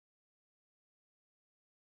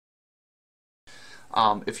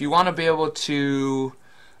If you want to be able to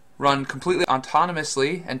run completely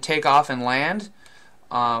autonomously and take off and land,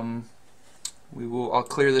 I'll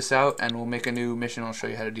clear this out and we'll make a new mission. I'll show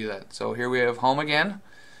you how to do that. So here we have home again.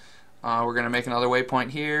 We're going to make another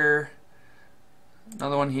waypoint here,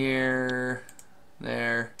 another one here,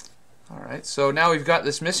 there. Alright, so now we've got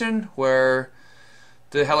this mission where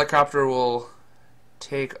the helicopter will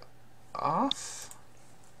take off.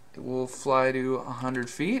 It will fly to 100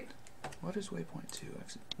 feet. What is waypoint 2?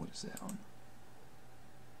 What is that one?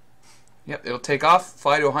 Yep, it'll take off,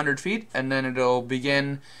 fly to 100 feet, and then it'll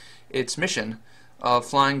begin its mission of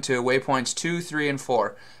flying to waypoints 2, 3, and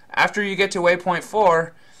 4. After you get to waypoint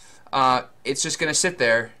 4, it's just going to sit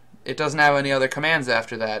there. It doesn't have any other commands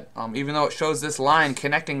after that. Even though it shows this line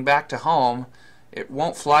connecting back to home, it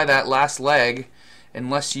won't fly that last leg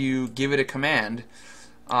unless you give it a command.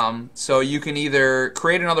 So you can either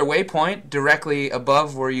create another waypoint directly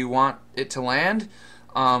above where you want it to land,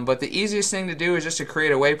 but the easiest thing to do is just to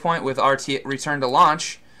create a waypoint with return to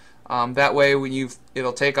launch. That way when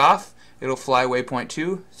it'll take off, it'll fly waypoint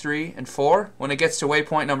 2, 3, and 4. When it gets to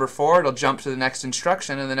waypoint number 4, it'll jump to the next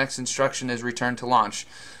instruction, and the next instruction is return to launch.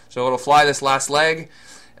 So it'll fly this last leg,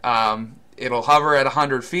 it'll hover at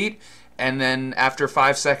 100 feet, and then after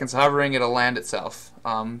 5 seconds hovering, it'll land itself.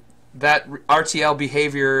 That RTL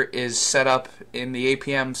behavior is set up in the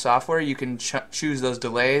APM software. You can choose those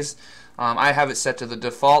delays. I have it set to the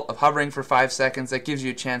default of hovering for 5 seconds. That gives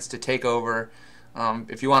you a chance to take over.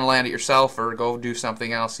 If you want to land it yourself or go do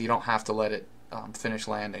something else, you don't have to let it finish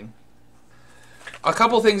landing. A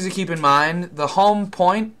couple things to keep in mind. The home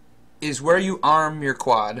point is where you arm your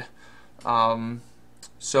quad.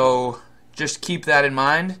 So just keep that in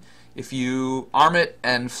mind. If you arm it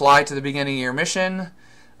and fly to the beginning of your mission,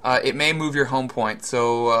 it may move your home point.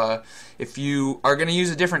 So if you are going to use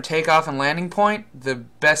a different takeoff and landing point, the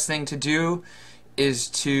best thing to do is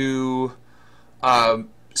to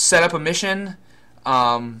set up a mission,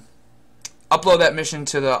 upload that mission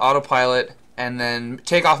to the autopilot, and then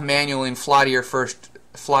take off manually and fly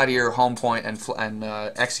to your home point and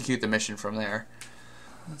execute the mission from there.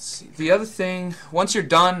 Let's see. The other thing, once you're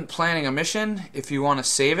done planning a mission, if you want to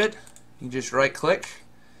save it, you just right click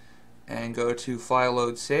and go to File,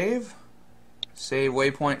 Load, Save, Save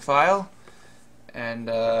Waypoint File, and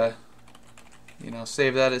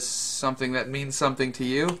save that as something that means something to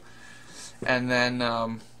you. And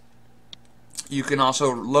then you can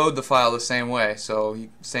also load the file the same way. So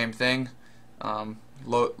same thing,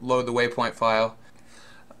 load the waypoint file.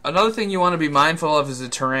 Another thing you want to be mindful of is the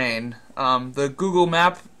terrain. The Google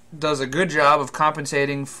Map does a good job of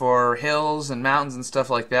compensating for hills and mountains and stuff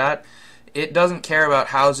like that. It doesn't care about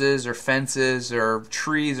houses or fences or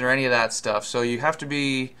trees or any of that stuff. So you have to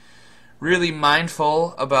be really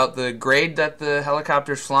mindful about the grade that the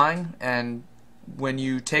helicopter's flying, and when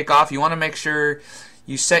you take off, you want to make sure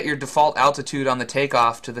you set your default altitude on the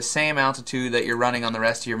takeoff to the same altitude that you're running on the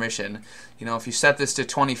rest of your mission. If you set this to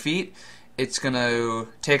 20 feet, it's going to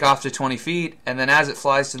take off to 20 feet, and then as it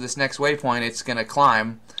flies to this next waypoint, it's going to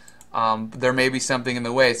climb. There may be something in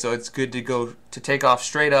the way, so it's good to take off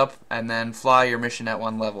straight up and then fly your mission at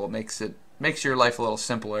one level. It makes your life a little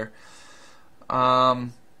simpler.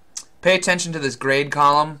 Pay attention to this grade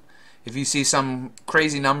column. If you see some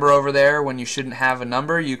crazy number over there when you shouldn't have a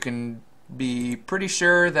number, you can be pretty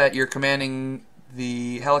sure that you're commanding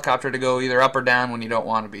the helicopter to go either up or down when you don't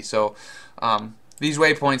want to be. So these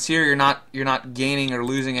waypoints here, you're not gaining or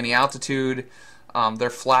losing any altitude. They're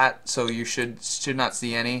flat, so you should not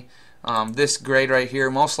see any. This grade right here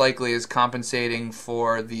most likely is compensating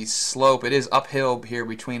for the slope. It is uphill here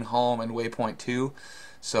between home and waypoint 2,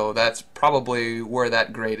 so that's probably where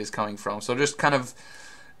that grade is coming from. So just kind of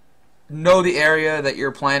know the area that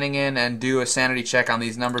you're planning in and do a sanity check on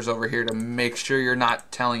these numbers over here to make sure you're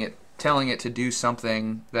not telling it to do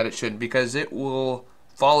something that it shouldn't, because it will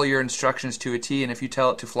follow your instructions to a T, and if you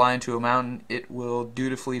tell it to fly into a mountain, it will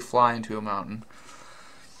dutifully fly into a mountain.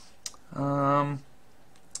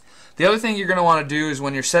 The other thing you're going to want to do is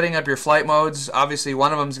when you're setting up your flight modes, obviously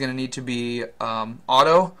one of them is going to need to be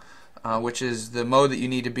auto, which is the mode that you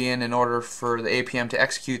need to be in order for the APM to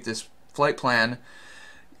execute this flight plan.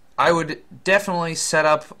 I would definitely set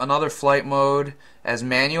up another flight mode as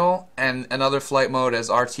manual and another flight mode as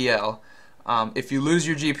RTL. If you lose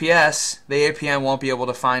your GPS, the APM won't be able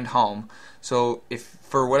to find home. So if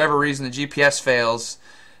for whatever reason the GPS fails,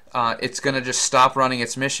 it's going to just stop running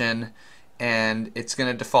its mission and it's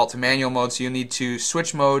going to default to manual mode, so you need to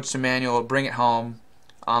switch modes to manual, bring it home.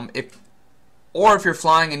 If you're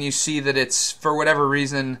flying and you see that it's, for whatever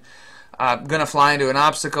reason, going to fly into an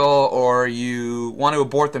obstacle or you want to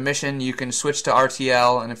abort the mission, you can switch to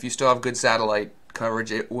RTL, and if you still have good satellite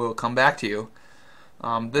coverage, it will come back to you.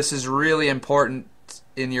 This is really important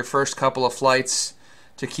in your first couple of flights,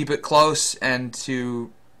 to keep it close and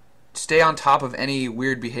to stay on top of any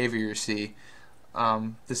weird behavior you see.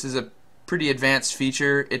 This is a pretty advanced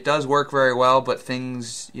feature. It does work very well, but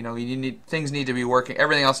things need to be working.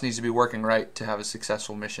 Everything else needs to be working right to have a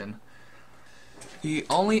successful mission. The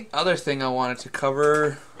only other thing I wanted to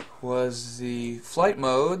cover was the flight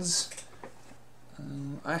modes.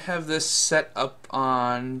 I have this set up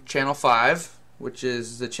on channel 5, which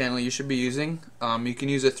is the channel you should be using. You can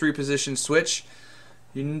use a 3-position switch.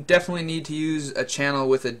 You definitely need to use a channel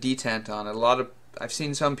with a detent on it. I've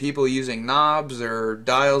seen some people using knobs or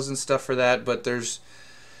dials and stuff for that, but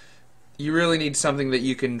you really need something that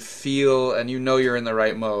you can feel and you know you're in the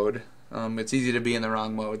right mode. It's easy to be in the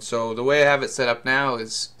wrong mode. So the way I have it set up now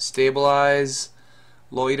is stabilize,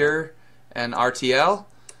 loiter, and RTL.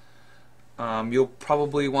 You'll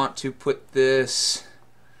probably want to put this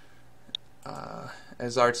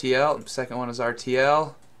as RTL. The second one is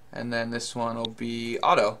RTL, and then this one will be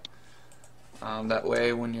auto. That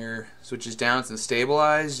way when your switch is down, it's in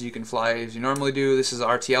stabilize, you can fly as you normally do. This is the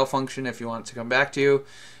RTL function if you want it to come back to you,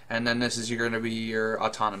 and then this is going to be your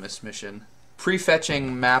autonomous mission.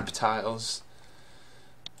 Prefetching map tiles.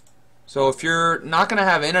 So if you're not going to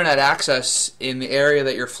have internet access in the area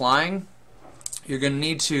that you're flying, you're going to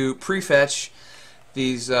need to prefetch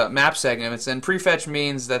these map segments. And prefetch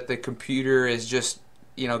means that the computer is just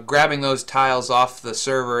grabbing those tiles off the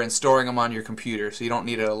server and storing them on your computer, so you don't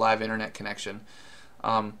need a live internet connection.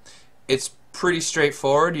 It's pretty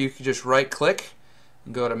straightforward. You can just right click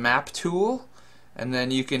and go to map tool, and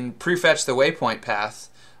then you can prefetch the waypoint path.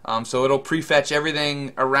 So it'll prefetch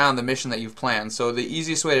everything around the mission that you've planned. So the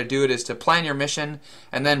easiest way to do it is to plan your mission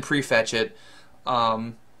and then prefetch it.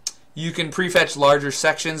 You can prefetch larger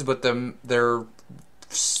sections, but they're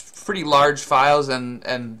pretty large files,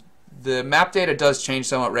 and the map data does change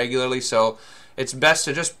somewhat regularly, so it's best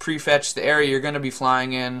to just prefetch the area you're going to be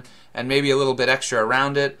flying in and maybe a little bit extra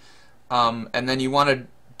around it. And then you want to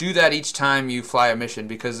do that each time you fly a mission,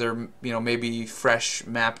 because there may be fresh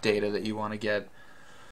map data that you want to get.